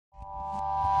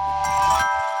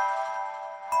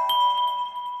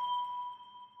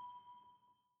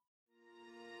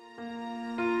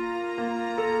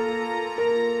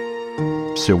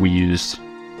So we used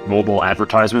mobile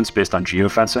advertisements based on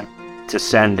geofencing to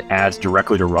send ads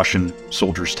directly to Russian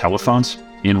soldiers' telephones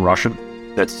in Russian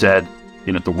that said,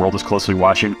 the world is closely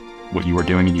watching what you are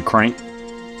doing in Ukraine.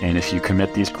 And if you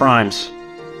commit these crimes,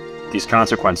 these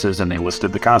consequences, and they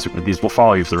listed the consequences, these will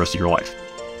follow you for the rest of your life.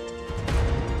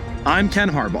 I'm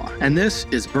Ken Harbaugh, and this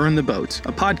is Burn the Boats,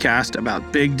 a podcast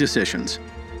about big decisions.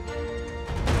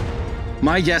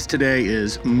 My guest today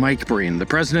is Mike Breen, the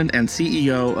president and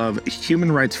CEO of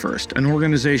Human Rights First, an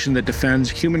organization that defends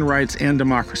human rights and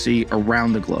democracy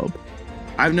around the globe.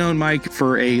 I've known Mike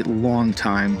for a long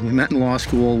time. We met in law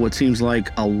school what seems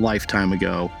like a lifetime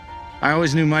ago. I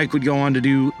always knew Mike would go on to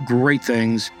do great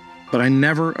things, but I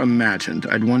never imagined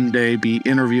I'd one day be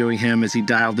interviewing him as he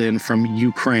dialed in from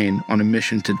Ukraine on a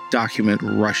mission to document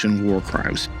Russian war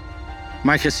crimes.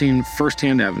 Mike has seen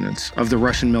firsthand evidence of the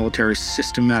Russian military's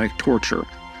systematic torture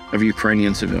of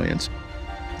Ukrainian civilians.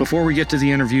 Before we get to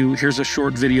the interview, here's a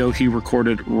short video he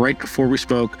recorded right before we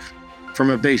spoke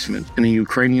from a basement in a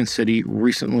Ukrainian city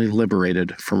recently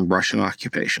liberated from Russian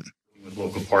occupation. With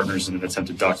local partners in an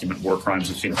attempt to document war crimes,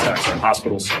 we've seen attacks on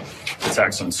hospitals,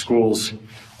 attacks on schools,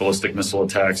 ballistic missile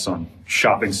attacks on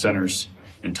shopping centers,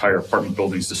 entire apartment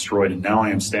buildings destroyed, and now I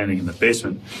am standing in the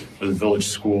basement of the village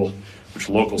school, which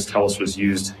locals tell us was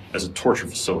used as a torture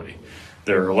facility.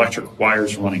 There are electric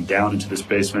wires running down into this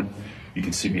basement. You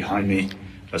can see behind me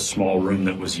a small room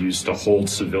that was used to hold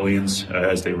civilians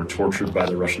as they were tortured by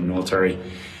the Russian military.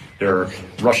 There are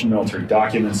Russian military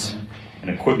documents and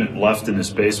equipment left in this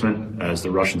basement as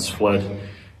the Russians fled.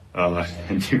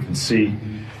 And you can see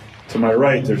to my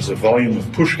right, there's a volume of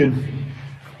Pushkin,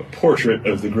 a portrait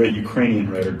of the great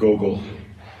Ukrainian writer Gogol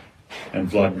and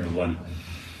Vladimir Lenin.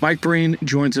 Mike Breen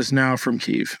joins us now from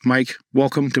Kyiv. Mike,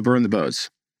 welcome to Burn the Boats.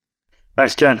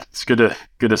 Thanks, Ken. It's good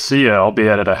to see you,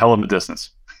 albeit at a hell of a distance.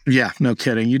 Yeah, no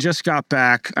kidding. You just got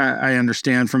back, I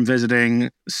understand, from visiting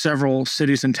several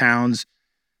cities and towns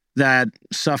that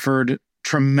suffered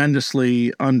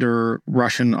tremendously under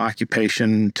Russian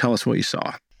occupation. Tell us what you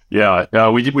saw. Yeah,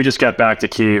 we just got back to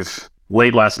Kyiv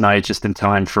late last night, just in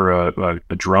time for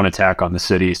a drone attack on the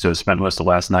city. So spent most of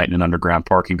last night in an underground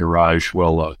parking garage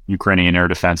while Ukrainian air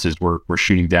defenses were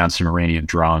shooting down some Iranian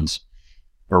drones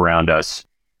around us.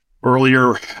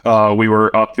 Earlier, we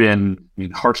were up in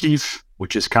Kharkiv,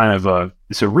 which is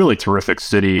it's a really terrific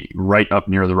city right up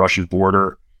near the Russian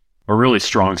border. A really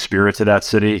strong spirit to that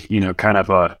city,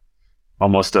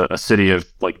 almost a city of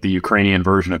like the Ukrainian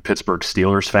version of Pittsburgh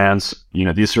Steelers fans.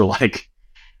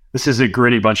 This is a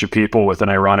gritty bunch of people with an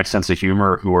ironic sense of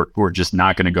humor who are just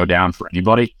not going to go down for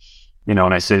anybody. And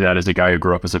I say that as a guy who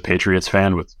grew up as a Patriots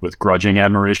fan with grudging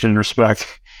admiration and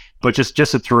respect. But just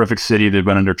a terrific city. They've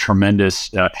been under tremendous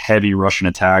heavy Russian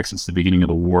attacks since the beginning of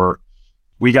the war.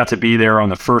 We got to be there on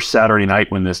the first Saturday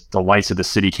night when the lights of the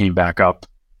city came back up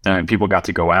and people got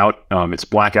to go out. It's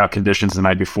blackout conditions the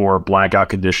night before, blackout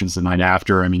conditions the night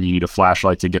after. I mean, you need a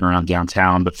flashlight to get around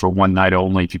downtown, but for one night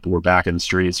only, people were back in the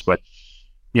streets. But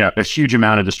yeah, a huge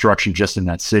amount of destruction just in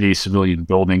that city. Civilian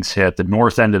buildings hit. The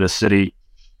north end of the city,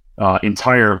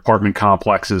 entire apartment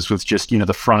complexes with just,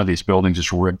 the front of these buildings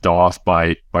just ripped off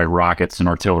by rockets and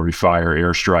artillery fire,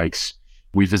 airstrikes.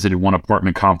 We visited one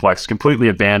apartment complex, completely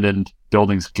abandoned,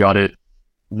 buildings gutted.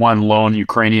 One lone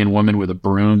Ukrainian woman with a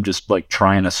broom just like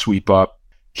trying to sweep up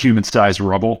human-sized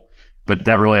rubble. But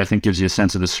that really, I think, gives you a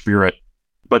sense of the spirit.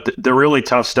 But the really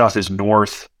tough stuff is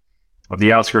north of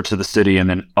the outskirts of the city and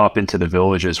then up into the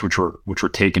villages, which were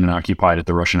taken and occupied at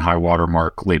the Russian high water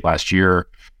mark late last year.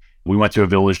 We went to a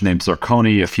village named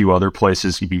Zarkony, a few other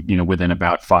places, within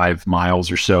about 5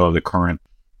 miles or so of the current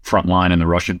front line in the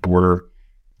Russian border.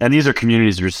 And these are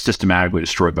communities that are systematically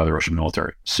destroyed by the Russian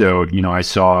military. So, I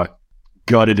saw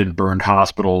gutted and burned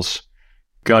hospitals,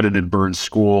 gutted and burned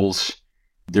schools.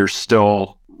 There's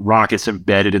still rockets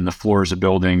embedded in the floors of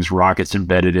buildings, rockets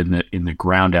embedded in the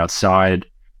ground outside.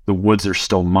 The woods are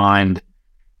still mined.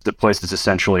 The place is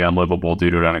essentially unlivable due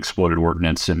to an unexploded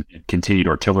ordnance and continued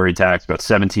artillery attacks. About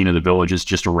 17 of the villages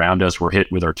just around us were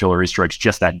hit with artillery strikes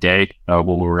just that day while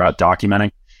we were out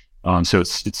documenting. So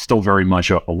it's still very much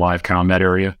a live combat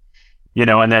area.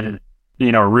 And then,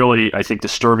 really, I think,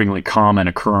 disturbingly common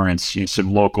occurrence,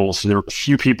 some locals, there were a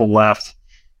few people left,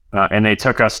 and they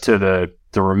took us to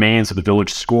the remains of the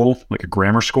village school, like a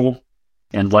grammar school,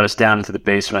 and led us down into the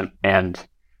basement. And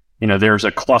there's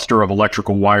a cluster of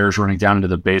electrical wires running down into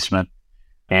the basement,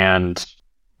 and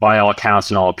by all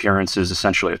accounts and all appearances,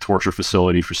 essentially a torture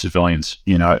facility for civilians.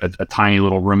 A tiny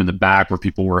little room in the back where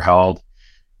people were held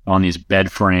on these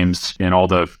bed frames, and all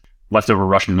the leftover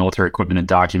Russian military equipment and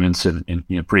documents, and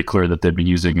pretty clear that they'd been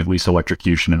using at least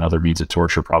electrocution and other means of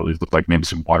torture. Probably looked like maybe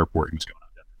some waterboarding was going on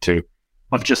there too.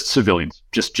 of just civilians,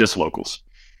 just locals.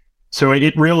 So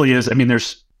it really is. I mean,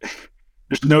 there's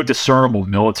no discernible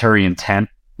military intent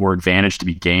or advantage to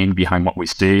be gained behind what we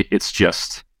see. It's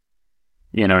just,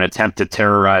 an attempt to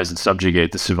terrorize and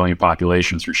subjugate the civilian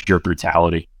population through sheer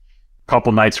brutality. A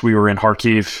couple nights we were in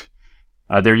Kharkiv.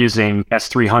 They're using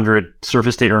S-300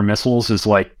 surface-to-air missiles as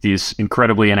like these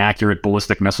incredibly inaccurate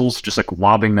ballistic missiles, just like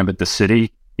lobbing them at the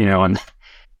city, and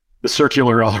the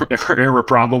circular error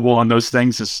probable on those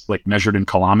things is like measured in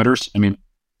kilometers. I mean,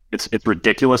 it's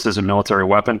ridiculous as a military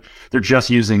weapon. They're just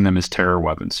using them as terror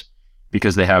weapons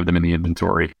because they have them in the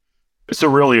inventory. So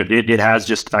really, it has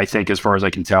just, I think, as far as I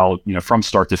can tell, from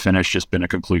start to finish, just been a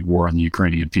complete war on the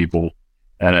Ukrainian people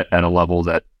at a level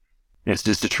that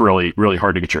it's really, really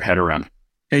hard to get your head around.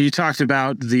 Yeah, you talked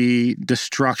about the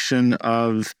destruction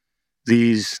of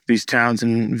these towns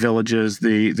and villages,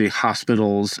 the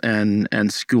hospitals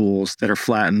and schools that are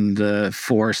flattened, the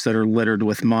forests that are littered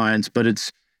with mines, but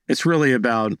it's really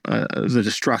about the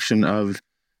destruction of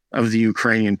the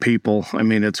Ukrainian people. I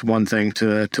mean, it's one thing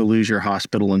to lose your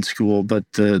hospital and school, but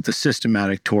the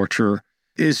systematic torture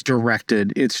is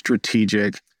directed, it's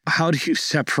strategic. How do you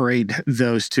separate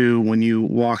those two when you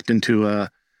walked into a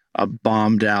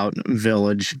bombed out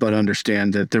village, but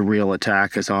understand that the real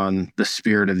attack is on the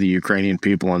spirit of the Ukrainian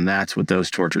people, and that's what those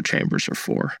torture chambers are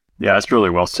for? Yeah, that's really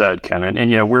well said, Ken.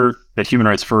 And we're at Human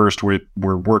Rights First. We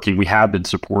have been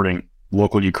supporting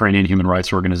local Ukrainian human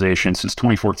rights organizations since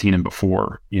 2014 and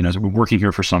before. So we've been working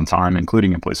here for some time,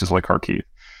 including in places like Kharkiv.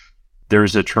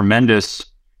 There's a tremendous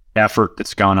effort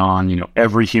that's gone on.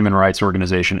 Every human rights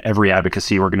organization, every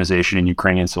advocacy organization in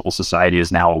Ukrainian civil society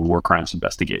is now a war crimes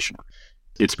investigation.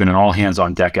 It's been an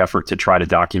all-hands-on-deck effort to try to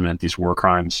document these war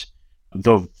crimes.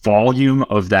 The volume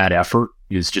of that effort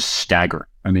is just staggering.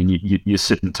 I mean, you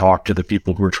sit and talk to the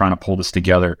people who are trying to pull this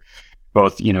together,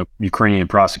 both, Ukrainian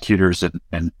prosecutors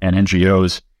and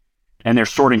NGOs, and they're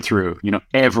sorting through,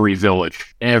 every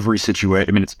village, every situation.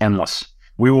 I mean, it's endless.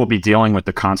 We will be dealing with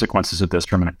the consequences of this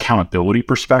from an accountability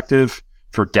perspective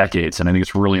for decades, and I think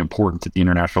it's really important that the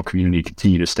international community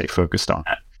continue to stay focused on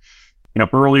that.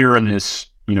 Earlier in this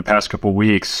past couple of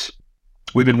weeks,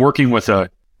 we've been working with a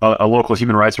local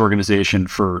human rights organization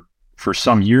for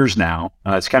some years now.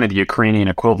 It's kind of the Ukrainian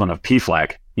equivalent of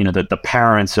PFLAG, the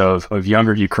parents of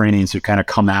younger Ukrainians who kind of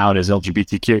come out as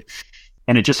LGBTQ.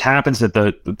 And it just happens that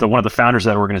the one of the founders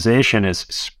of that organization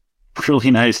is a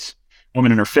really nice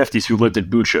woman in her 50s who lived in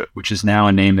Bucha, which is now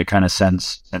a name that kind of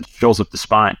sends and fills up the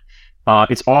spine.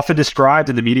 It's often described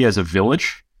in the media as a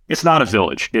village. It's not a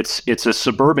village. It's a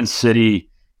suburban city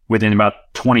within about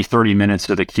 20, 30 minutes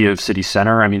of the Kyiv city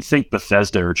center. I mean, think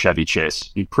Bethesda or Chevy Chase,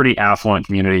 a pretty affluent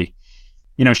community.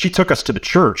 She took us to the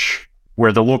church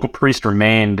where the local priest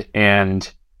remained, and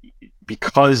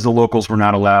because the locals were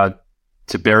not allowed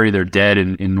to bury their dead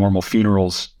in normal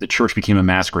funerals, the church became a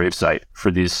mass grave site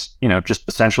for these, just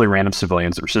essentially random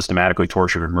civilians that were systematically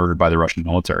tortured and murdered by the Russian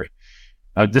military.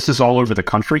 This is all over the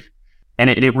country, and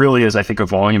it really is, I think, a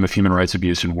volume of human rights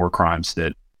abuse and war crimes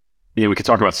that, we could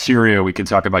talk about Syria, we could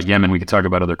talk about Yemen, we could talk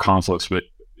about other conflicts, but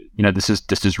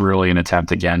this is really an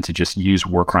attempt again to just use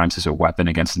war crimes as a weapon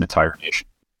against an entire nation.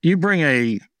 You bring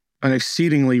an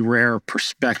exceedingly rare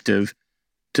perspective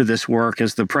to this work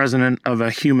as the president of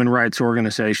a human rights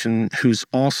organization who's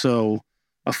also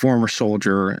a former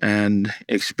soldier and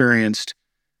experienced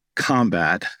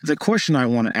combat. The question I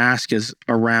want to ask is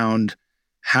around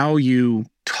how you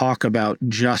talk about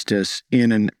justice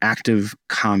in an active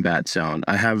combat zone.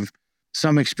 I have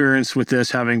some experience with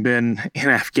this, having been in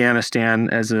Afghanistan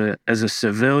as a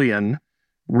civilian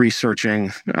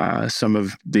researching some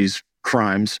of these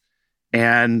crimes.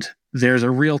 And there's a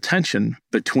real tension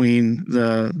between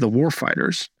the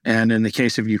warfighters, and in the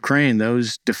case of Ukraine,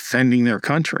 those defending their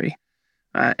country,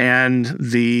 and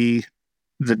the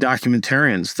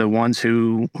documentarians, the ones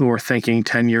who are thinking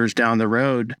 10 years down the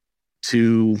road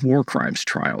to war crimes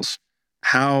trials.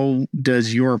 How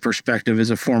does your perspective as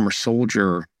a former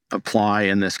soldier apply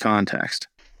in this context?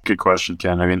 Good question,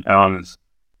 Ken. I mean,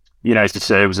 I used to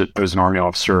say I was an Army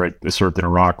officer. I served in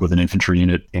Iraq with an infantry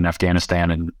unit, in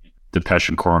Afghanistan and the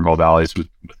Peshawar and Korangal valleys with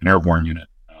an airborne unit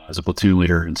as a platoon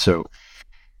leader. And so,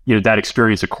 that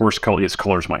experience, of course,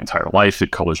 colors my entire life.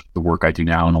 It colors the work I do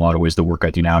now. In a lot of ways, the work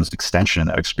I do now is an extension of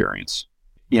that experience.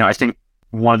 I think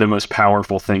one of the most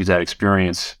powerful things that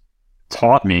experience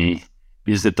taught me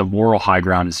is that the moral high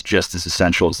ground is just as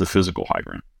essential as the physical high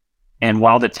ground. And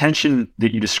while the tension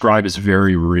that you describe is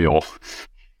very real,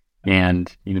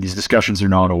 and these discussions are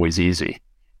not always easy,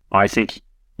 I think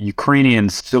Ukrainian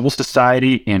civil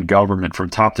society and government, from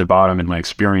top to bottom, in my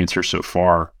experience here so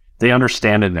far, they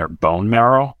understand in their bone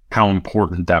marrow how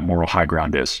important that moral high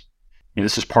ground is.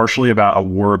 This is partially about a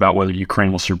war about whether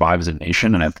Ukraine will survive as a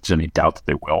nation, and if there's any doubt that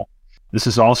they will. This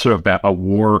is also about a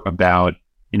war about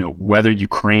whether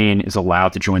Ukraine is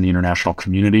allowed to join the international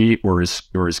community or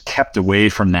is kept away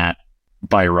from that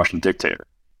by a Russian dictator.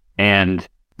 And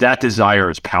that desire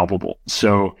is palpable.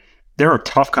 So there are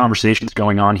tough conversations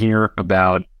going on here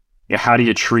about how do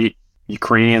you treat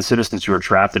Ukrainian citizens who are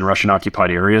trapped in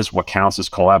Russian-occupied areas? What counts as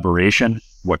collaboration?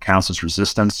 What counts as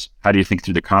resistance? How do you think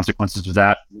through the consequences of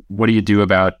that? What do you do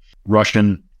about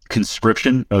Russian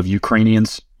conscription of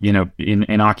Ukrainians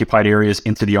in occupied areas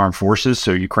into the armed forces,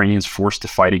 so Ukrainians forced to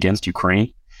fight against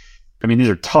Ukraine? I mean, these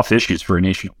are tough issues for a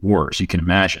nation at war, as you can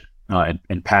imagine,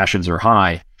 and passions are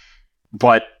high.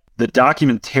 But the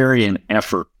documentarian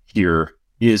effort here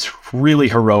is really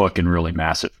heroic and really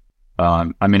massive.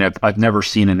 I've never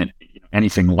seen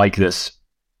anything like this,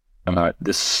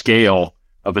 this scale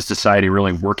of a society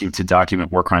really working to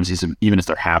document war crimes, even as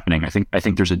they're happening. I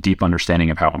think there's a deep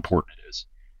understanding of how important it is.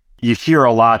 You hear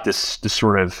a lot this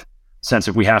sort of sense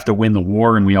that we have to win the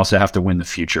war and we also have to win the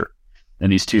future.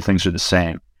 And these two things are the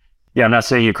same. Yeah, I'm not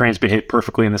saying Ukraine's behaved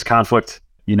perfectly in this conflict,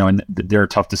 and there are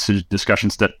tough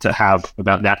discussions to have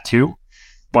about that too.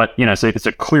 But, it's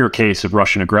a clear case of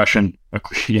Russian aggression.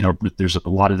 There's a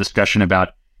lot of discussion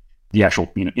about the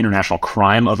actual, international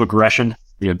crime of aggression,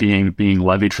 being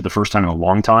levied for the first time in a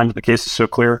long time. The case is so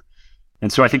clear.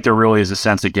 And so I think there really is a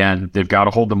sense, again, they've got to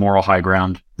hold the moral high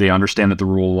ground. They understand that the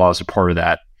rule of law is a part of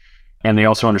that. And they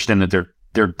also understand that they're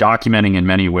documenting in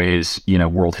many ways,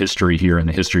 world history here and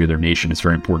the history of their nation. It's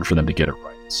very important for them to get it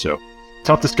right. So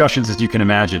tough discussions, as you can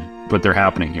imagine, but they're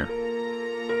happening here.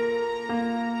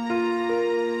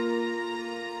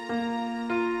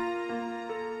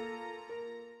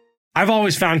 I've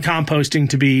always found composting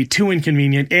to be too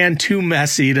inconvenient and too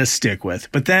messy to stick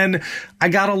with. But then I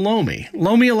got a Lomi.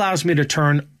 Lomi allows me to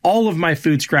turn all of my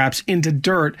food scraps into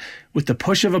dirt with the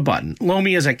push of a button.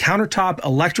 Lomi is a countertop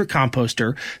electric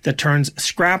composter that turns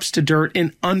scraps to dirt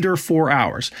in under 4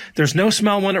 hours. There's no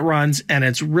smell when it runs, and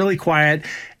it's really quiet.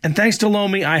 And thanks to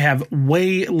Lomi, I have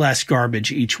way less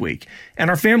garbage each week. And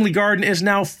our family garden is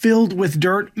now filled with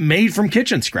dirt made from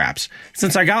kitchen scraps.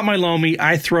 Since I got my Lomi,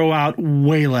 I throw out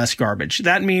way less garbage.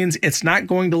 That means it's not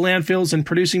going to landfills and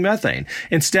producing methane.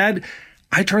 Instead,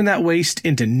 I turn that waste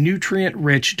into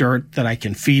nutrient-rich dirt that I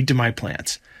can feed to my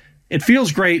plants. It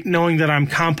feels great knowing that I'm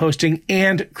composting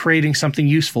and creating something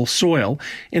useful, soil,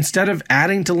 instead of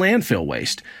adding to landfill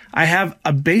waste. I have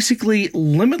a basically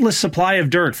limitless supply of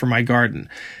dirt for my garden.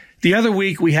 The other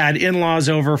week, we had in-laws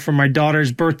over for my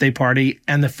daughter's birthday party,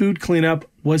 and the food cleanup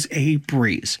was a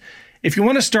breeze. If you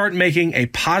want to start making a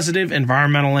positive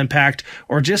environmental impact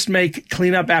or just make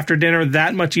cleanup after dinner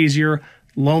that much easier,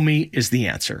 Lomi is the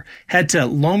answer. Head to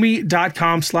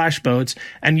lomi.com/boats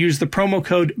and use the promo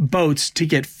code BOATS to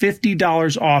get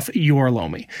 $50 off your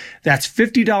Lomi. That's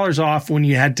 $50 off when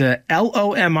you head to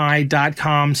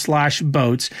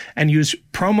lomi.com/boats and use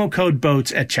promo code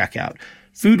BOATS at checkout.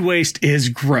 Food waste is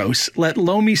gross. Let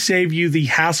Lomi save you the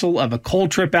hassle of a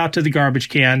cold trip out to the garbage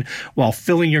can while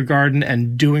filling your garden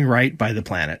and doing right by the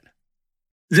planet.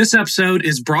 This episode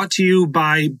is brought to you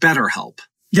by BetterHelp.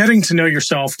 Getting to know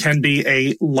yourself can be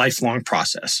a lifelong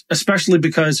process, especially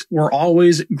because we're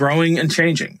always growing and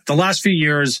changing. The last few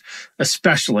years,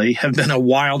 especially, have been a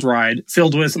wild ride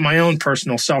filled with my own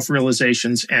personal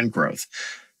self-realizations and growth.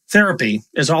 Therapy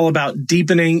is all about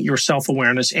deepening your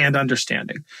self-awareness and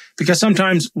understanding, because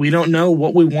sometimes we don't know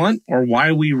what we want or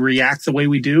why we react the way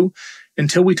we do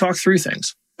until we talk through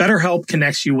things. BetterHelp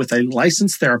connects you with a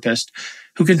licensed therapist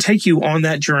who can take you on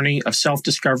that journey of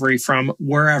self-discovery from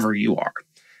wherever you are.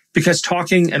 Because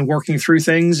talking and working through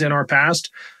things in our past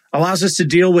allows us to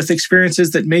deal with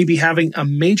experiences that may be having a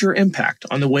major impact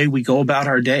on the way we go about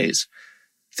our days.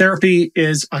 Therapy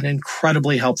is an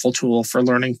incredibly helpful tool for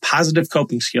learning positive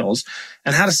coping skills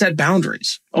and how to set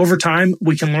boundaries. Over time,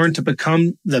 we can learn to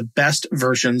become the best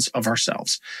versions of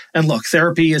ourselves. And look,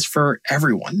 therapy is for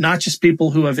everyone, not just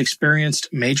people who have experienced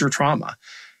major trauma,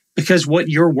 because what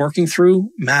you're working through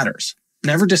matters.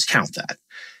 Never discount that.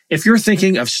 If you're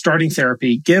thinking of starting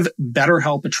therapy, give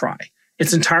BetterHelp a try.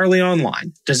 It's entirely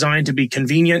online, designed to be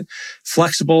convenient,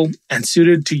 flexible, and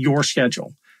suited to your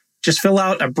schedule. Just fill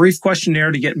out a brief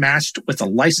questionnaire to get matched with a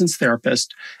licensed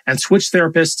therapist and switch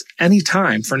therapists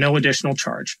anytime for no additional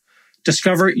charge.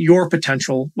 Discover your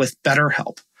potential with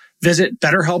BetterHelp. Visit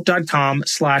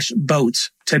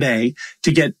BetterHelp.com/boats today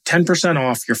to get 10%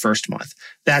 off your first month.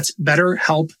 That's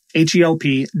BetterHelp,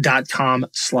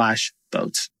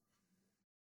 HELP.com/boats.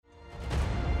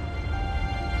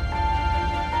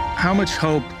 How much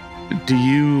hope do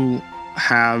you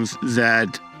have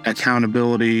that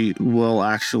accountability will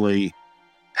actually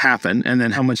happen? And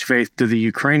then how much faith do the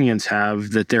Ukrainians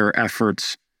have that their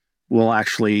efforts will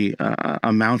actually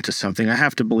amount to something? I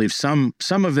have to believe some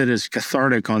of it is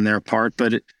cathartic on their part,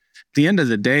 but at the end of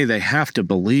the day, they have to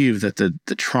believe that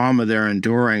the trauma they're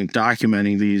enduring,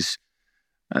 documenting these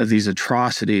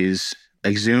atrocities,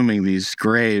 exhuming these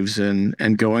graves,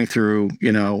 and going through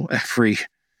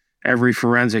every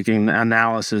forensic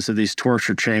analysis of these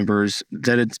torture chambers,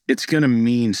 that it's going to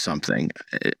mean something.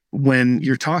 When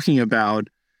you're talking about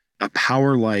a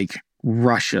power like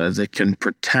Russia that can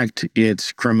protect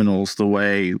its criminals the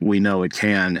way we know it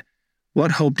can,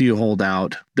 what hope do you hold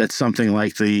out that something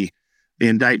like the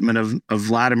indictment of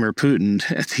Vladimir Putin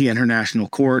at the International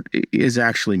Court is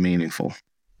actually meaningful?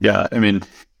 Yeah, I mean,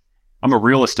 I'm a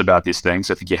realist about these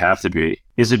things. I think you have to be.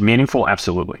 Is it meaningful?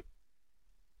 Absolutely.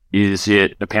 Is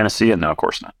it a panacea? No, of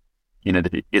course not.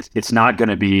 It's not going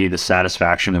to be the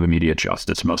satisfaction of immediate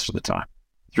justice most of the time.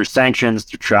 Through sanctions,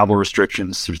 through travel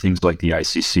restrictions, through things like the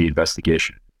ICC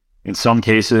investigation. In some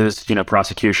cases,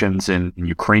 prosecutions in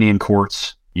Ukrainian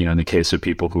courts, in the case of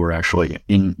people who are actually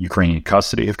in Ukrainian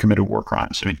custody have committed war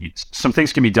crimes. I mean, some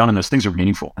things can be done, and those things are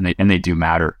meaningful, and they do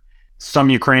matter. Some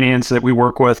Ukrainians that we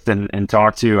work with and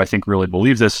talk to, I think, really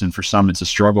believe this, and for some, it's a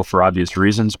struggle for obvious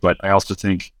reasons. But I also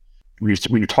think when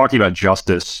you're talking about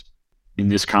justice, in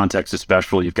this context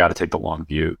especially, you've got to take the long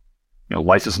view.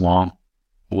 Life is long.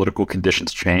 Political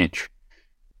conditions change.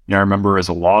 I remember as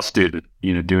a law student,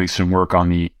 doing some work on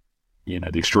the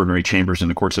extraordinary chambers in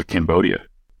the courts of Cambodia,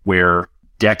 where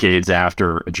decades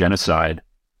after a genocide,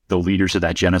 the leaders of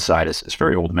that genocide as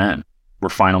very old men were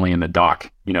finally in the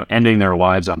dock, ending their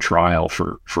lives on trial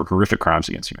for horrific crimes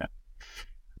against humanity.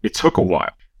 It took a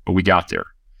while, but we got there.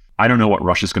 I don't know what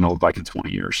Russia's going to look like in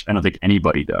 20 years. I don't think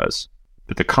anybody does.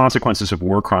 But the consequences of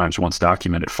war crimes, once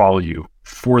documented, follow you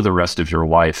for the rest of your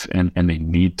life, and they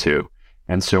need to.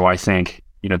 And so I think,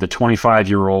 the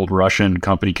 25-year-old Russian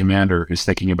company commander who's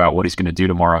thinking about what he's going to do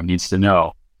tomorrow needs to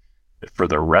know that for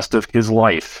the rest of his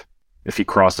life, if he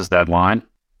crosses that line,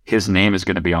 his name is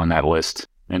going to be on that list.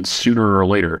 And sooner or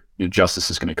later, justice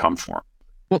is going to come for him.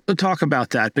 Well, talk about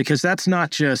that, because that's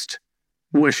not just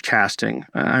wish casting.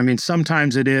 I mean,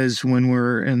 sometimes it is when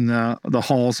we're in the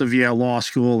halls of Yale Law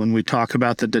School and we talk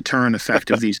about the deterrent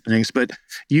effect of these things. But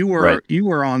you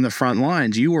were on the front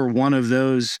lines. You were one of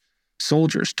those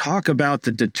soldiers. Talk about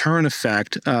the deterrent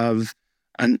effect of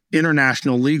an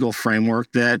international legal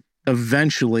framework that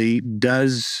eventually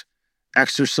does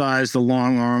exercise the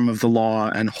long arm of the law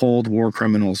and hold war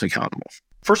criminals accountable.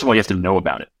 First of all, you have to know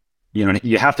about it.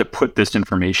 You have to put this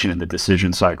information in the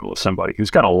decision cycle of somebody who's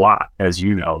got a lot, as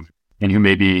you know, and who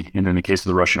may be, and in the case of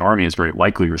the Russian army, is very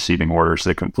likely receiving orders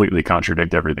that completely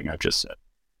contradict everything I've just said,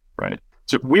 right?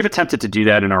 So we've attempted to do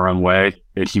that in our own way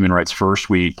at Human Rights First.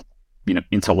 We,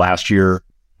 into last year,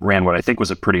 ran what I think was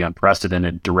a pretty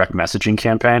unprecedented direct messaging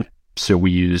campaign. So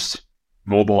we used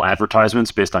mobile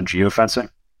advertisements based on geofencing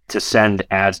to send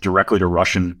ads directly to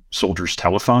Russian soldiers'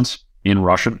 telephones in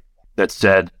Russian that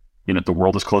said, the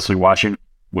world is closely watching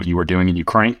what you are doing in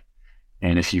Ukraine.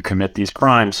 And if you commit these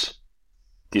crimes,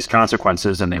 these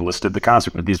consequences, and they listed the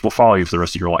consequences, these will follow you for the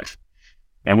rest of your life.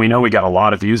 And we know we got a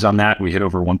lot of views on that. We hit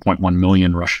over 1.1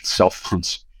 million Russian cell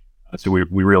phones. So we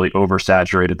really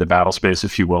oversaturated the battle space,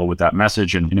 if you will, with that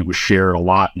message. And it was shared a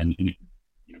lot. And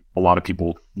a lot of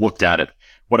people looked at it.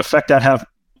 What effect that have,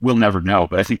 we'll never know.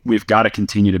 But I think we've got to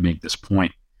continue to make this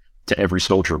point to every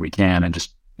soldier we can and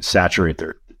just saturate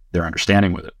their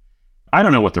understanding with it. I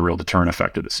don't know what the real deterrent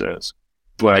effect of this is,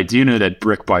 but I do know that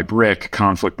brick by brick,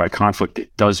 conflict by conflict,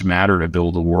 it does matter to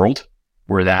build a world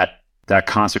where that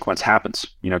consequence happens.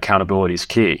 Accountability is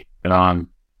key. And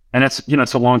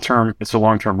it's a long-term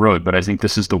road, but I think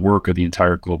this is the work of the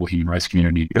entire global human rights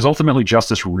community, because ultimately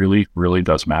justice really, really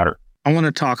does matter. I want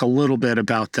to talk a little bit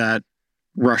about that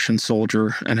Russian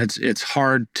soldier, and it's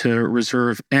hard to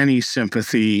reserve any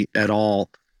sympathy at all,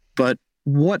 but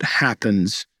what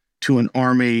happens to an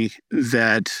army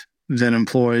that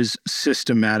employs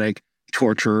systematic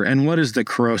torture, and what is the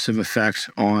corrosive effect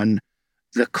on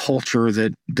the culture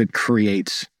that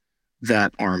creates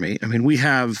that army? I mean, we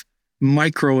have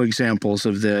micro examples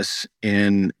of this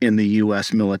in the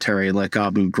U.S. military, like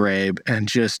Abu Ghraib, and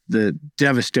just the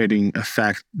devastating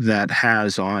effect that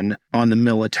has on the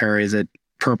military that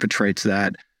perpetrates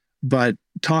that. But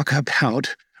talk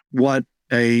about what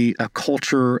a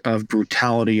culture of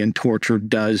brutality and torture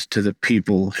does to the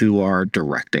people who are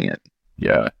directing it.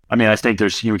 Yeah. I mean, I think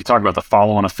there's, we could talk about the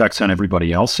follow-on effects on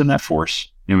everybody else in that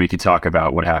force. And we could talk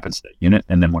about what happens to that unit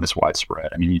and then when it's widespread.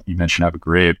 I mean, you mentioned Abu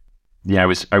Ghraib. Yeah,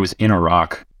 I was in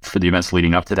Iraq for the events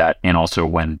leading up to that, and also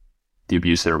when the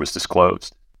abuse there was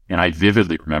disclosed. And I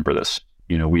vividly remember this.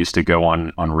 We used to go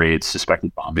on raids,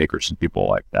 suspected bomb makers and people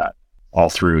like that, all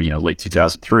through, late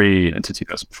 2003 and into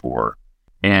 2004.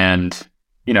 And,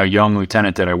 young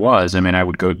lieutenant that I was,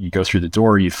 you go through the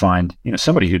door, you find,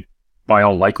 somebody who, by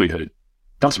all likelihood,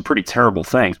 done some pretty terrible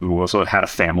things, but who also had a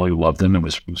family who loved them and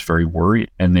was very worried.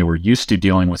 And they were used to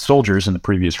dealing with soldiers in the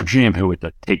previous regime who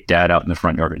would take dad out in the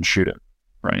front yard and shoot him,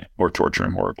 right? Or torture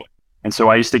him horribly. And so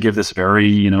I used to give this very,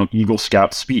 Eagle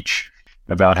Scout speech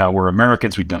about how we're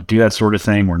Americans, we don't do that sort of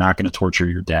thing. We're not going to torture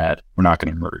your dad. We're not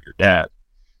going to murder your dad.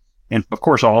 And of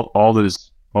course, all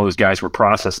those guys were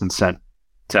processed and sent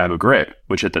to Abu Ghraib,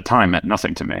 which at the time meant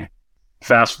nothing to me.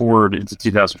 Fast forward into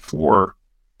 2004,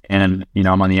 and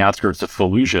I'm on the outskirts of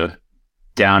Fallujah,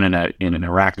 down in an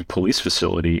Iraqi police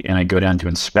facility, and I go down to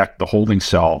inspect the holding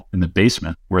cell in the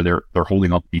basement where they're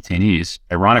holding up detainees,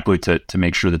 ironically to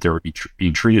make sure that they were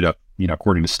being treated up,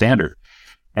 according to standard.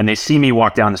 And they see me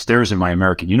walk down the stairs in my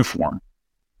American uniform,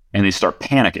 and they start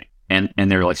panicking, and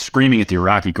they're like screaming at the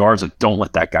Iraqi guards, like, "Don't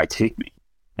let that guy take me."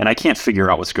 And I can't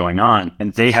figure out what's going on.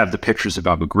 And they have the pictures of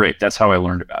Abu Ghraib. That's how I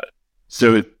learned about it.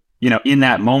 So, in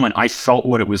that moment, I felt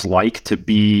what it was like to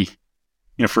be,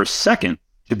 for a second,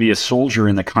 to be a soldier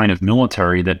in the kind of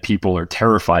military that people are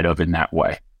terrified of in that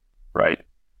way, right?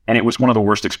 And it was one of the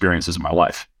worst experiences of my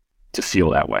life to feel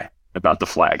that way about the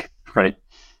flag, right?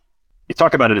 You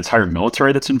talk about an entire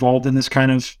military that's involved in this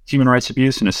kind of human rights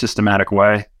abuse in a systematic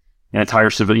way. An entire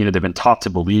civilian, they've been taught to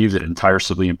believe that an entire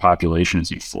civilian population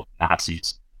is full of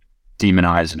Nazis,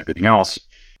 demonized, and everything else.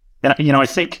 And, I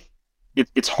think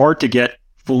it's hard to get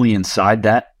fully inside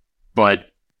that,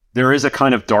 but there is a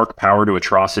kind of dark power to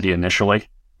atrocity initially.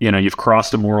 You've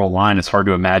crossed a moral line. It's hard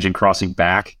to imagine crossing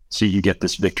back. So you get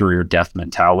this victory or death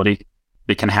mentality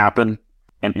that can happen.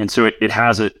 And so it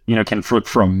has can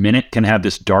for a minute can have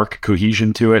this dark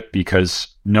cohesion to it, because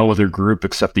no other group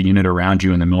except the unit around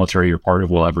you in the military you're part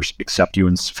of will ever accept you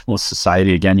in civil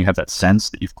society again. You have that sense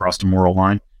that you've crossed a moral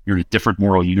line. You're in a different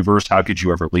moral universe. How could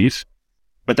you ever leave?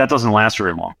 But that doesn't last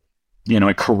very long.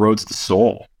 It corrodes the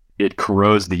soul. It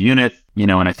corrodes the unit,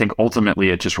 and I think ultimately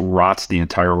it just rots the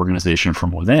entire organization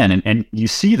from within. And you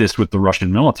see this with the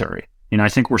Russian military. I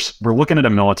think we're looking at a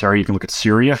military. You can look at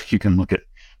Syria. You can look at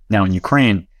now in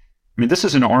Ukraine. This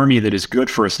is an army that is good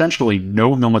for essentially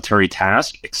no military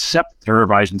task except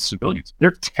terrorizing civilians.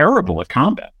 They're terrible at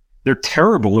combat. They're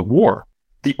terrible at war.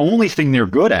 The only thing they're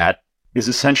good at is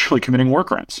essentially committing war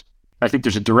crimes. I think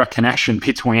there's a direct connection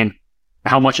between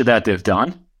how much of that they've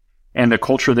done and the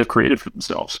culture they've created for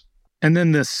themselves. And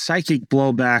then the psychic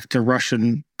blowback to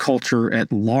Russian culture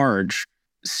at large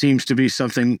seems to be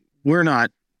something we're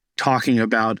not talking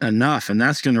about enough, and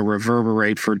that's going to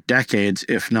reverberate for decades,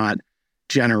 if not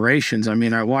generations.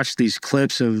 I watched these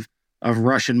clips of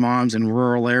Russian moms in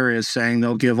rural areas saying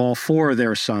they'll give all 4 of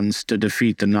their sons to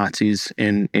defeat the Nazis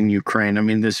in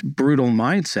Ukraine. This brutal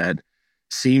mindset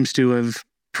seems to have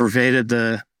pervaded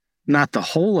not the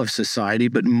whole of society,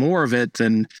 but more of it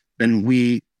than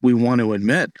we want to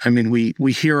admit.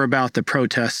 We hear about the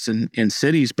protests in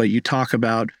cities, but you talk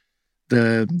about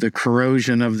the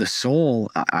corrosion of the soul.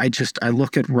 I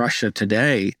look at Russia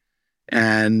today,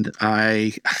 and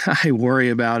I worry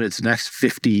about its next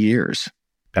 50 years.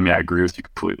 I agree with you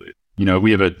completely.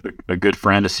 We have a good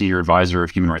friend, a senior advisor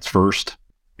of Human Rights First,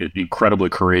 an incredibly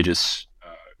courageous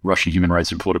Russian human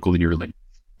rights and political leader, like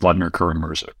Vladimir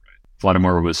Kara-Murza.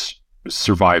 Vladimir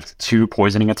survived 2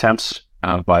 poisoning attempts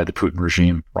by the Putin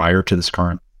regime prior to this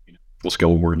current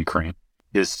full-scale war in Ukraine.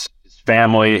 His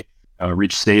family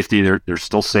reached safety. They're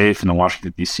still safe in the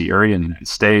Washington, D.C. area in the United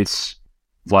States.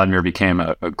 Vladimir became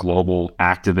a global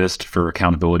activist for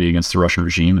accountability against the Russian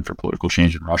regime and for political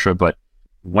change in Russia. But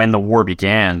when the war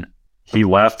began, he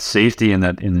left safety in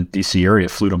the D.C. area,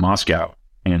 flew to Moscow,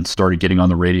 and started getting on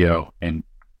the radio and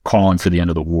calling for the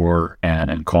end of the war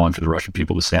and calling for the Russian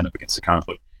people to stand up against the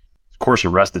conflict. Of course,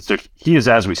 arrested. So he is,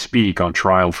 as we speak, on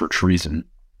trial for treason,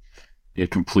 a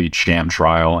complete sham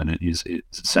trial, and it's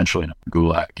essentially in a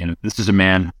gulag. This is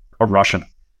a Russian,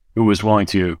 who was willing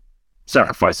to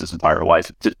sacrifice his entire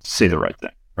life to say the right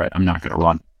thing, right? I'm not going to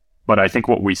run. But I think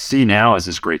what we see now is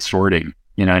this great sorting,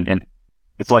 and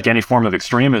it's like any form of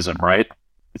extremism, right?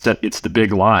 It's the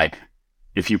big lie.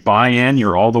 If you buy in,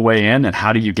 you're all the way in, and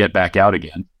how do you get back out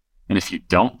again? And if you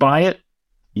don't buy it,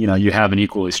 you have an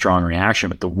equally strong reaction,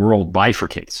 but the world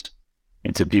bifurcates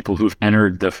into people who've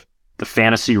entered the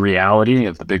fantasy reality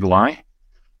of the big lie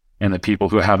and the people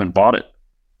who haven't bought it.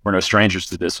 We're no strangers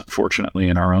to this, unfortunately,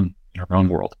 in our own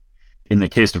world. In the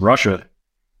case of Russia,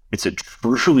 it's a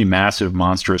truly massive,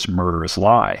 monstrous, murderous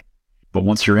lie. But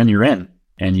once you're in,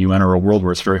 and you enter a world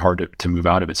where it's very hard to move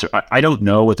out of it. So I don't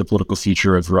know what the political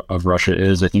future of Russia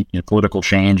is. I think political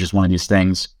change is one of these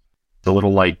things It's a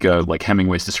little like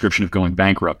Hemingway's description of going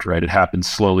bankrupt, right? It happens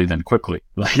slowly, then quickly.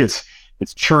 Like it's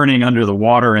churning under the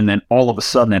water, and then all of a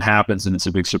sudden it happens, and it's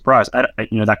a big surprise.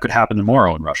 That could happen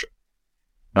tomorrow in Russia.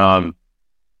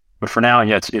 But for now,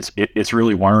 yeah, it's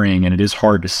really worrying, and it is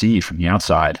hard to see from the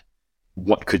outside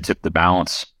what could tip the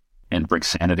balance and bring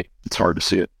sanity. It's hard to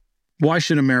see it. Why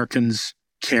should Americans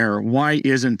care? Why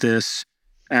isn't this,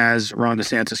 as Ron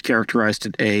DeSantis characterized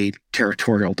it, a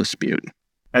territorial dispute?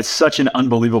 That's such an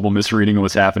unbelievable misreading of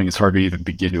what's happening. It's hard to even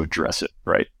begin to address it,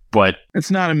 right? But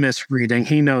it's not a misreading.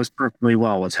 He knows perfectly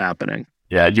well what's happening.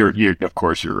 Yeah, you're of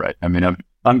course you're right. I mean,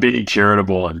 I'm being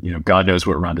charitable, and God knows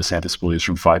what Ron DeSantis believes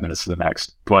from 5 minutes to the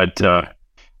next. But I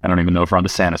don't even know if Ron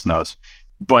DeSantis knows.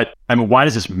 But I mean, why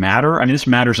does this matter? I mean, this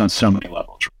matters on so many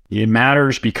levels. It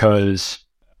matters because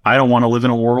I don't want to live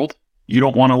in a world. You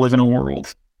don't want to live in a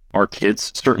world. Our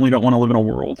kids certainly don't want to live in a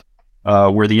world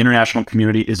where the international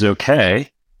community is okay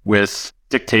with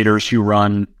dictators who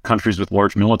run countries with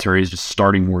large militaries just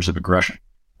starting wars of aggression.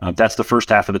 That's the first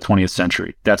half of the 20th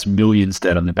century. That's millions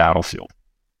dead on the battlefield,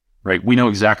 right? We know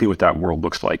exactly what that world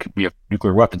looks like. We have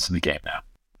nuclear weapons in the game now.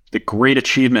 The great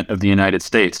achievement of the United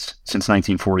States since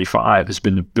 1945 has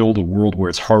been to build a world where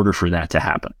it's harder for that to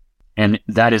happen. And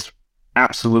that is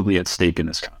absolutely at stake in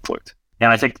this conflict.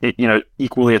 And I think,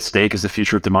 equally at stake is the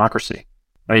future of democracy.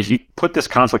 Right? If you put this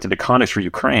conflict into context for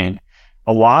Ukraine,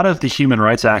 a lot of the human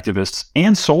rights activists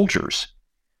and soldiers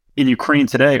in Ukraine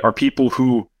today are people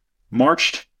who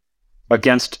marched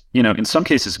against, in some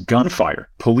cases, gunfire,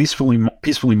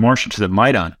 peacefully marched into the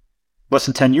Maidan less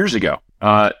than 10 years ago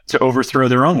to overthrow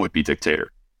their own would-be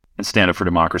dictator and stand up for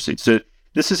democracy. So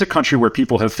this is a country where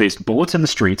people have faced bullets in the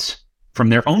streets from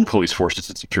their own police forces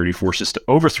and security forces to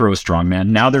overthrow a strongman.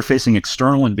 Now they're facing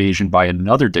external invasion by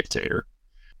another dictator,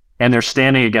 and they're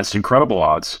standing against incredible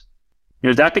odds.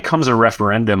 That becomes a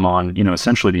referendum on,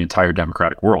 essentially the entire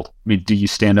democratic world. I mean, do you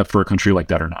stand up for a country like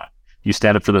that or not? Do you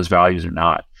stand up for those values or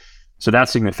not? So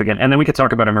that's significant. And then we could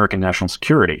talk about American national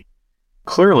security.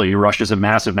 Clearly, Russia is a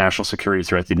massive national security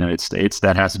threat to the United States.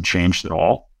 That hasn't changed at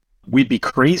all. We'd be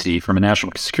crazy from a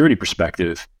national security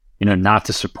perspective, not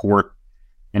to support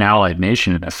an allied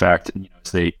nation, in effect,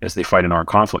 as they fight an armed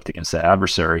conflict against that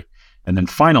adversary. And then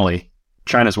finally,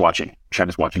 China's watching.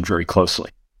 China's watching very closely,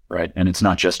 right? And it's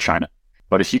not just China.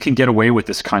 But if you can get away with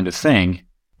this kind of thing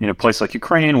in a place like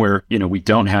Ukraine, where we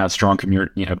don't have strong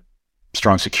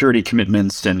security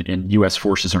commitments and U.S.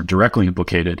 forces aren't directly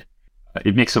implicated,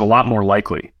 it makes it a lot more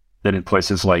likely that in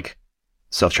places like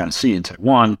South China Sea and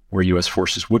Taiwan, where U.S.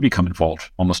 forces would become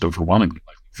involved almost overwhelmingly,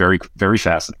 very, very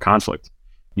fast in the conflict,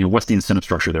 what's the incentive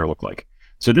structure there look like?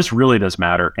 So this really does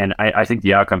matter, and I think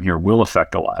the outcome here will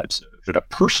affect the lives at a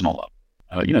personal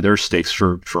level. There are stakes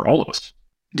for all of us.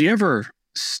 Do you ever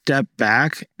step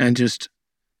back and just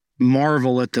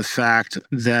marvel at the fact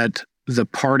that the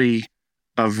party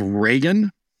of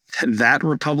Reagan, that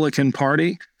Republican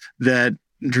Party that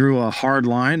drew a hard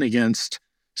line against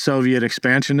Soviet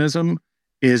expansionism,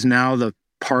 is now the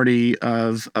party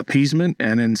of appeasement?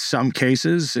 And in some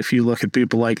cases, if you look at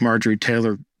people like Marjorie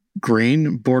Taylor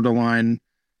Greene, borderline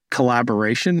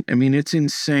collaboration. I mean, it's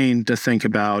insane to think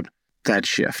about that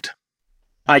shift.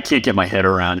 I can't get my head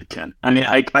around it, Ken. I mean,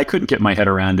 I couldn't get my head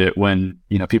around it when,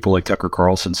 people like Tucker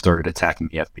Carlson started attacking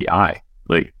the FBI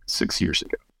like 6 years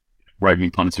ago.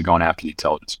 Right-wing pundits are going after the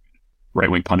intelligence.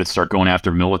 Right-wing pundits start going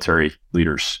after military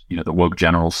leaders, the woke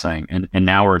generals saying, and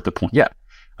now we're at the point. Yeah.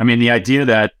 I mean, the idea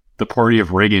that the party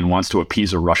of Reagan wants to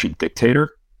appease a Russian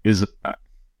dictator is,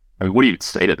 what do you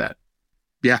say to that?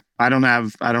 Yeah, I don't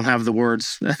have the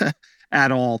words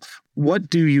at all. What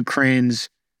do Ukraine's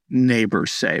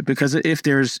neighbors say? Because if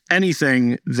there's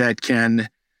anything that can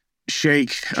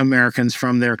shake Americans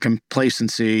from their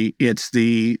complacency, it's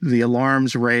the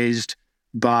alarms raised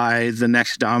by the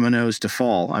next dominoes to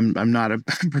fall. I'm not a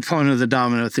proponent of the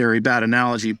domino theory, bad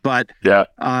analogy, but yeah.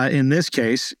 In this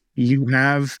case, you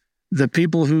have the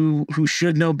people who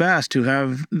should know best, who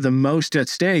have the most at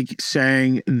stake,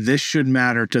 saying this should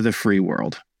matter to the free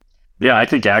world. Yeah, I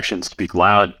think actions speak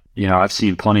loud. I've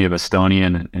seen plenty of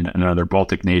Estonian and other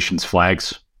Baltic nations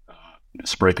flags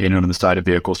spray painted on the side of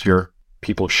vehicles here.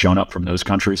 People have shown up from those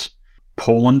countries.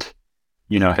 Poland,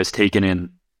 has taken in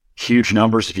huge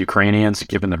numbers of Ukrainians,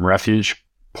 given them refuge.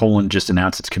 Poland just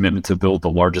announced its commitment to build the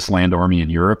largest land army in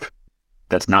Europe.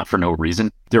 That's not for no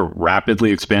reason. They're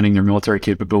rapidly expanding their military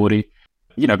capability,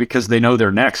 because they know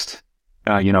they're next,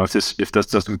 if this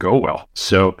doesn't go well.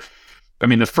 So, I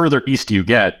mean, the further east you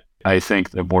get, I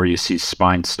think the more you see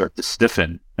spines start to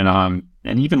stiffen. And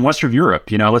even Western Europe,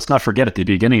 let's not forget at the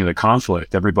beginning of the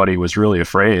conflict, everybody was really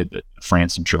afraid that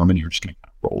France and Germany were just going to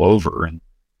roll over, and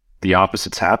the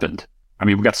opposite's happened. I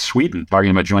mean, we got Sweden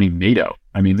talking about joining NATO.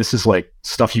 I mean, this is like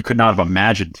stuff you could not have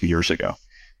imagined 2 years ago.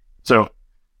 So,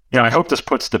 I hope this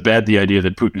puts to bed the idea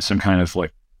that Putin is some kind of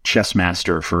like chess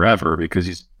master forever, because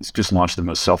he's just launched the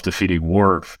most self-defeating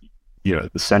war of, the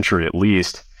century at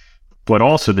least. But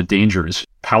also the danger is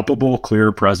palpable,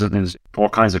 clear, present, and there's all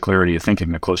kinds of clarity of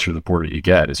thinking the closer to the border you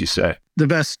get, as you say. The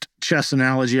best chess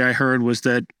analogy I heard was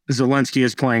that Zelensky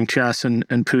is playing chess and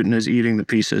Putin is eating the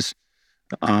pieces.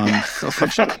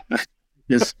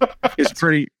 It's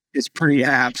pretty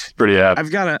apt. Pretty apt.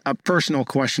 I've got a personal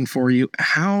question for you.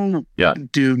 How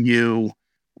do you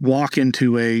walk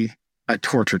into a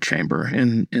torture chamber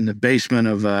in the basement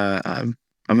of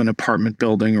an apartment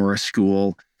building or a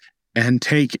school and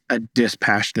take a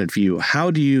dispassionate view?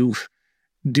 How do you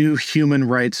do human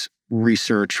rights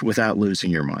research without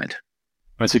losing your mind?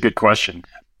 That's a good question.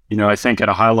 I think at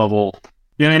a high level,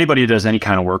 anybody who does any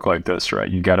kind of work like this, right?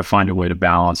 You got to find a way to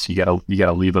balance. You got to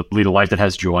lead a life that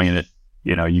has joy in it.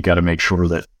 You got to make sure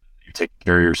that you're taking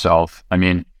care of yourself. I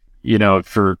mean,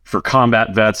 for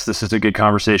combat vets, this is a good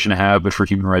conversation to have, but for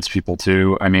human rights people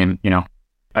too. I mean,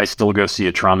 I still go see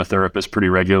a trauma therapist pretty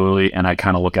regularly, and I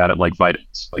kind of look at it like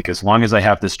vitamins. Like, as long as I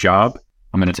have this job,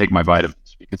 I'm going to take my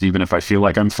vitamins, because even if I feel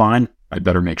like I'm fine, I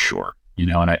better make sure,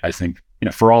 and I think,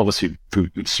 for all of us who've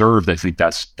served, I think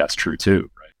that's true too.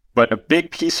 Right? But a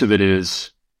big piece of it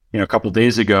is, a couple of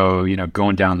days ago,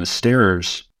 going down the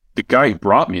stairs, the guy who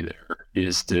brought me there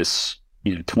is this,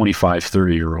 25,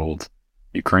 30-year-old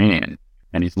Ukrainian,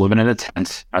 and he's living in a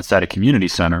tent outside a community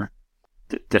center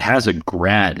that has a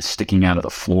grad sticking out of the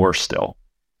floor still,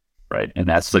 right? And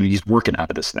that's like, he's working out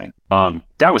of this thing.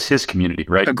 That was his community,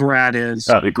 right? A grad is?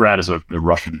 The grad is a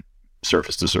Russian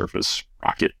surface-to-surface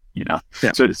rocket, Yeah.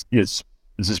 So it's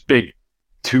this big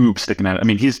tube sticking out. I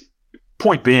mean,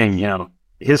 point being,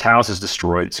 his house is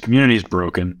destroyed. His community is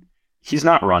broken. He's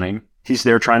not running. He's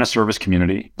there trying to serve his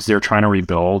community. He's there trying to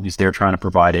rebuild. He's there trying to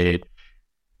provide aid.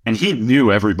 And he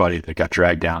knew everybody that got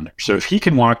dragged down there. So if he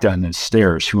can walk down those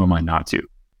stairs, who am I not to,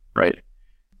 right?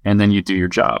 And then you do your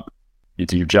job. You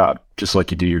do your job, just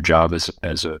like you do your job as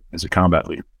a combat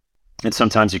leader. And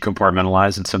sometimes you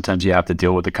compartmentalize, and sometimes you have to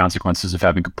deal with the consequences of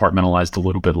having compartmentalized a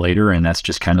little bit later, and that's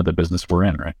just kind of the business we're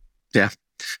in, right? Yeah.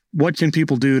 What can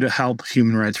people do to help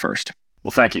Human Rights First?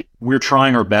 Well, thank you. We're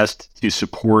trying our best to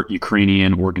support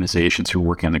Ukrainian organizations who are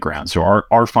working on the ground. So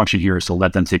our function here is to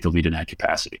let them take the lead in that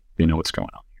capacity. They know what's going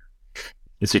on here.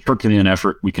 It's a Herculean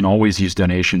effort. We can always use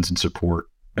donations and support.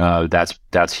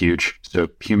 That's huge. So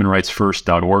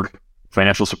humanrightsfirst.org.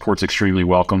 Financial support's extremely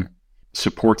welcome.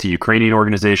 Support to Ukrainian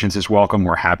organizations is welcome.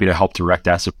 We're happy to help direct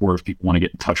that support if people want to get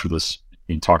in touch with us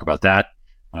and talk about that.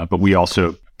 But we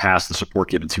also pass the support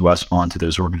given to us on to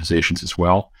those organizations as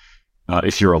well.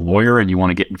 If you're a lawyer and you want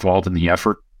to get involved in the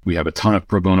effort, we have a ton of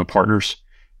pro bono partners.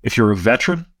 If you're a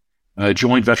veteran,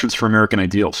 join Veterans for American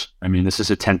Ideals. I mean, this is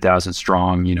a 10,000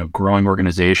 strong, growing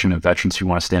organization of veterans who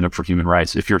want to stand up for human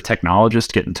rights. If you're a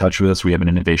technologist, get in touch with us. We have an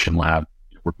innovation lab.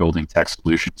 We're building tech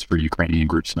solutions for Ukrainian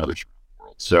groups and others around the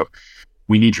world. So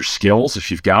we need your skills if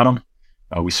you've got them.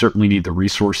 We certainly need the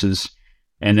resources.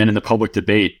 And then in the public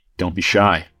debate, don't be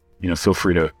shy. Feel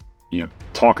free to,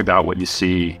 talk about what you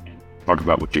see and talk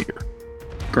about what you hear.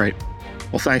 Great.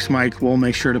 Well, thanks, Mike. We'll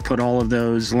make sure to put all of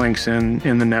those links in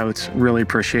the notes. Really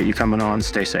appreciate you coming on.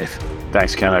 Stay safe.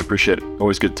 Thanks, Ken. I appreciate it.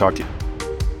 Always good to talk to you.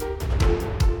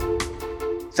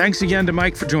 Thanks again to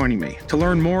Mike for joining me. To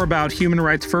learn more about Human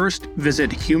Rights First,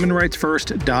 visit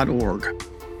humanrightsfirst.org.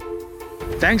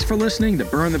 Thanks for listening to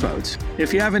Burn the Boats.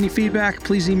 If you have any feedback,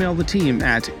 please email the team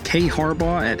at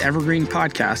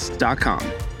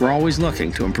kharbaugh@evergreenpodcasts.com. We're always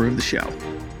looking to improve the show.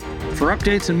 For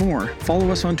updates and more, follow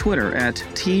us on Twitter at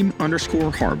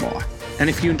 @team_Harbaugh. And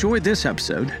if you enjoyed this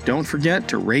episode, don't forget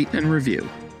to rate and review.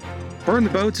 Burn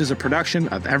the Boats is a production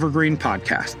of Evergreen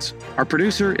Podcasts. Our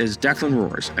producer is Declan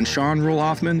Roars, and Sean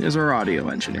Rule-Hoffman is our audio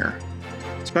engineer.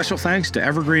 Special thanks to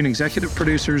Evergreen executive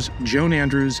producers Joan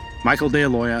Andrews, Michael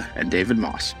DeAloia, and David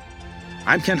Moss.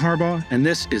 I'm Ken Harbaugh, and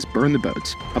this is Burn the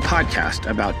Boats, a podcast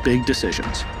about big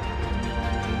decisions.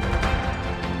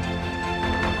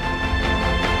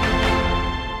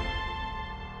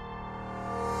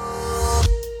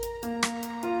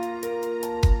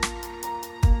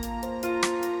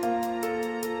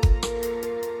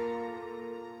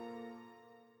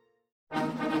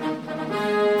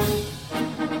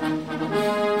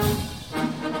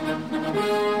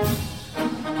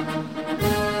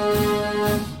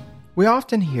 We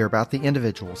often hear about the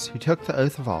individuals who took the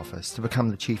oath of office to become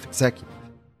the chief executive.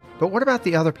 But what about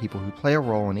the other people who play a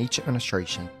role in each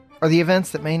administration, or the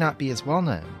events that may not be as well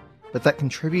known, but that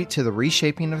contribute to the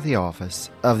reshaping of the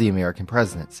office of the American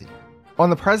presidency?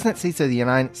 On the presidencies of the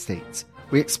United States,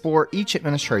 We explore each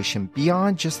administration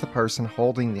beyond just the person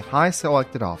holding the highest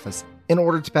elected office in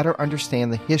order to better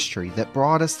understand the history that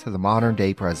brought us to the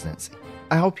modern-day presidency.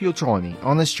 I hope you'll join me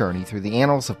on this journey through the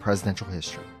annals of presidential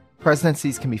history.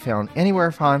 Presidencies can be found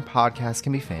anywhere fine podcasts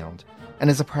can be found, and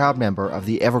is a proud member of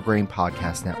the Evergreen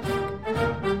Podcast Network.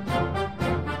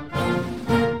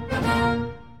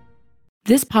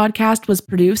 This podcast was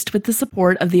produced with the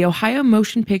support of the Ohio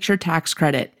Motion Picture Tax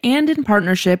Credit and in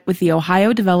partnership with the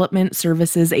Ohio Development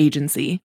Services Agency.